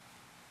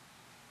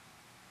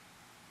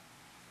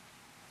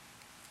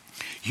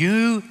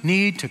 You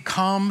need to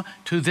come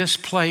to this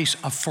place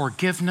of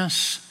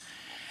forgiveness,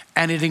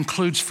 and it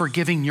includes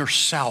forgiving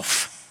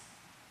yourself.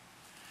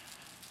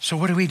 So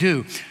what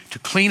do? To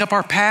clean up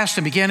our past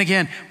and begin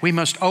again, we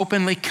must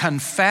openly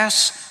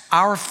confess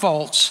our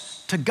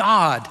faults to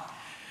God.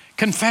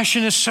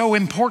 Confession is so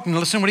important.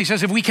 Listen to what he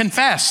says. If we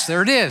confess,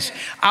 there it is,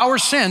 our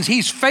sins,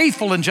 he's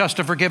faithful and just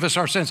to forgive us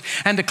our sins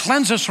and to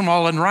cleanse us from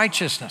all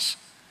unrighteousness.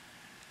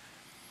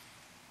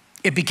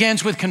 It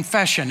begins with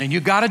confession, and you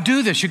got to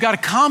do this. You got to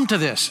come to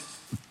this.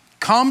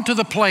 Come to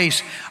the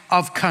place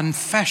of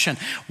confession.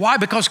 Why?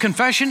 Because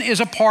confession is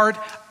a part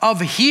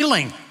of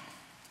healing.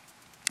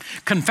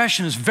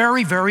 Confession is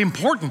very, very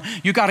important.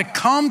 You got to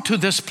come to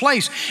this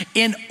place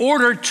in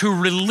order to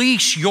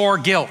release your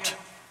guilt.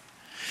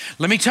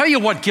 Let me tell you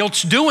what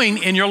guilt's doing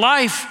in your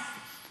life.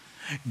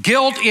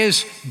 Guilt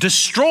is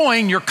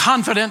destroying your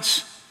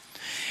confidence.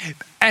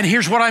 And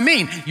here's what I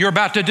mean. You're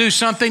about to do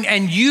something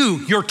and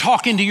you're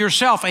talking to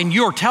yourself and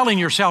you're telling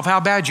yourself how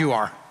bad you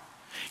are.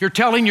 You're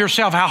telling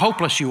yourself how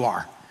hopeless you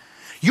are.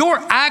 You're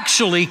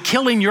actually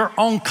killing your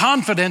own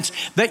confidence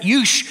that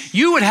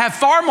you would have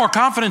far more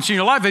confidence in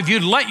your life if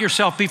you'd let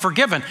yourself be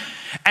forgiven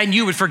and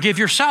you would forgive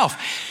yourself.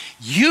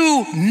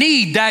 You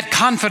need that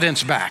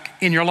confidence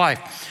back in your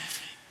life.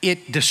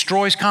 It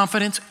destroys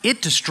confidence.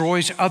 It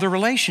destroys other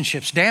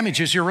relationships,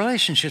 damages your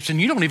relationships,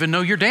 and you don't even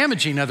know you're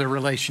damaging other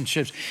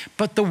relationships.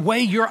 But the way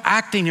you're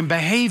acting and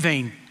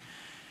behaving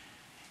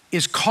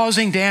is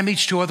causing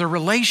damage to other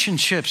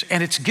relationships,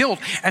 and it's guilt.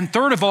 And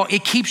third of all,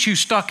 it keeps you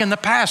stuck in the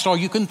past. All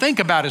you can think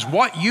about is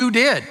what you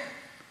did.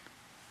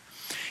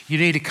 You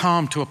need to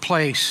come to a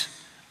place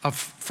of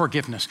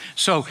forgiveness.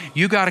 So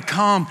you got to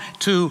come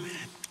to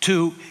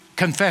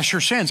confess your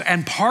sins.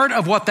 And part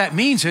of what that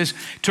means is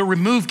to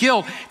remove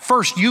guilt.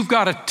 First, you've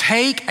got to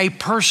take a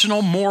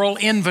personal moral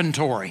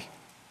inventory.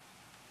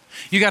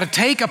 You got to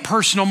take a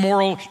personal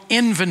moral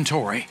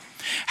inventory.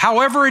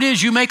 However it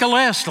is you make a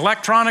list,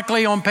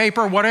 electronically, on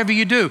paper, whatever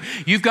you do,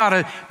 you've got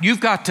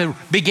to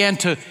begin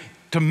to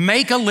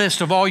make a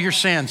list of all your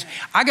sins.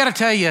 I got to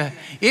tell you,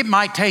 it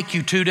might take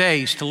you 2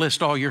 days to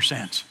list all your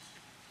sins.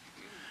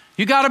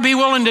 You got to be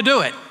willing to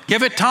do it.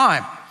 Give it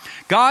time.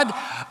 God,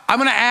 I'm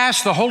going to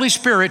ask the Holy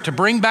Spirit to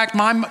bring back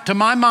to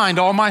my mind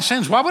all my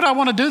sins. Why would I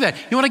want to do that?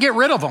 You want to get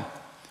rid of them.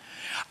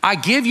 I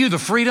give you the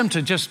freedom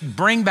to just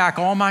bring back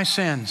all my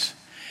sins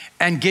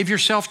and give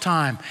yourself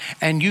time.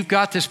 And you've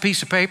got this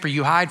piece of paper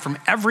you hide from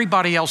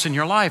everybody else in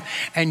your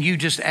life, and you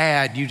just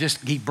add,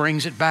 he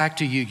brings it back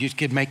to you. You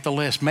just make the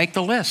list. Make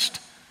the list.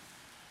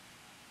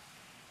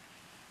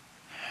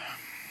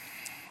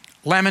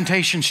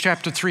 Lamentations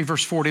chapter 3,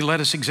 verse 40, let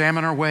us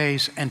examine our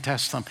ways and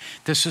test them.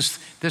 This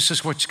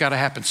is what's got to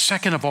happen.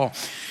 Second of all,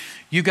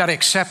 you got to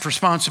accept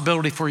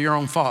responsibility for your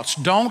own faults.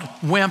 Don't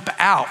wimp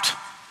out.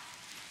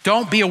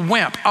 Don't be a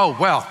wimp. Oh,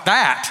 well,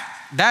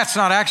 that's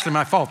not actually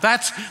my fault.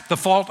 That's the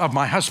fault of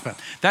my husband.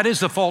 That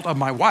is the fault of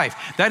my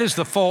wife. That is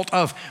the fault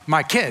of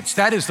my kids.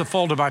 That is the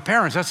fault of my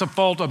parents. That's the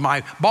fault of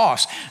my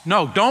boss.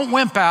 No, don't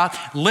wimp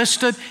out.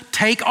 List it.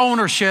 Take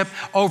ownership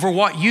over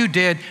what you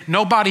did.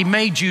 Nobody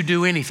made you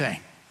do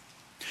anything.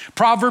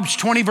 Proverbs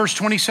 20, verse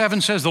 27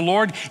 says, the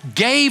Lord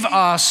gave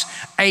us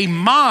a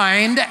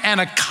mind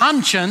and a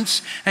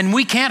conscience, and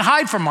we can't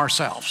hide from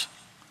ourselves.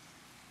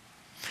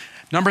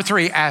 Number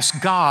 3,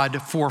 ask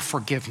God for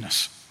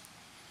forgiveness.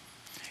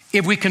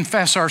 If we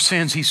confess our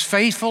sins, he's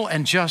faithful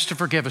and just to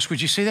forgive us.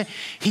 Would you see that?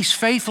 He's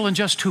faithful and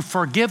just to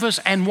forgive us,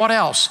 and what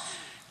else?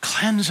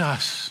 Cleanse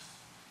us.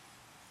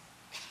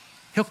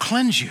 He'll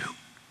cleanse you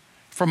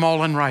from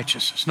all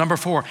unrighteousness. Number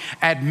 4,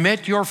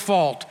 admit your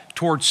fault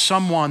towards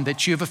someone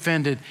that you've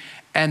offended,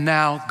 and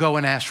now go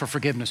and ask for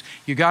forgiveness.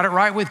 You got it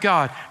right with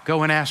God,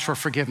 go and ask for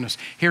forgiveness.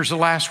 Here's the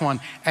last one.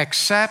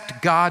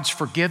 Accept God's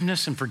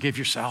forgiveness and forgive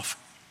yourself.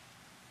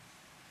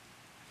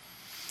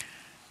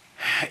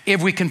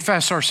 If we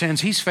confess our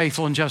sins, he's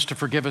faithful and just to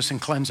forgive us and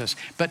cleanse us.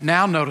 But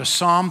now notice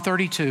Psalm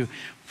 32.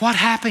 What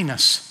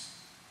happiness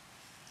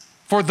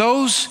for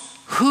those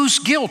whose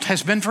guilt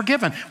has been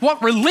forgiven.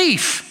 What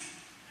relief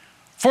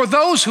for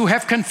those who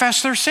have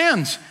confessed their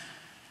sins.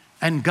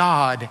 And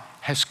God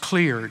has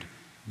cleared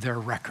their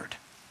record.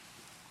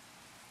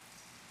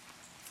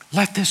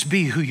 Let this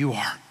be who you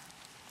are.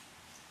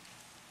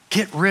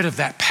 Get rid of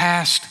that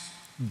past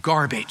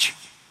garbage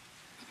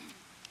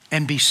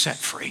and be set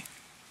free.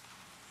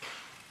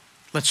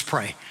 Let's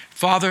pray.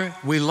 Father,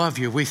 we love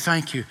you. We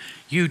thank you.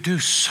 You do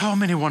so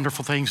many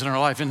wonderful things in our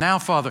life. And now,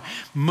 Father,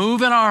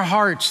 move in our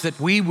hearts that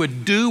we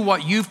would do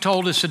what you've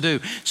told us to do.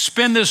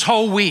 Spend this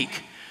whole week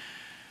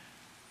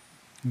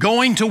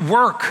going to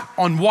work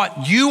on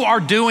what you are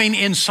doing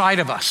inside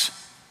of us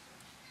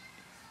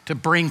to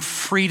bring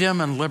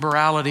freedom and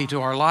liberality to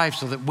our lives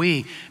so that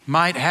we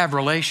might have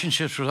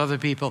relationships with other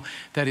people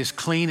that is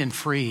clean and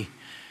free.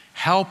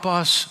 Help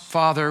us,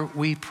 Father,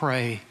 we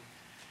pray.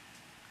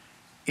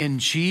 In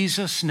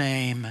Jesus'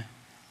 name,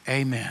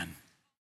 amen.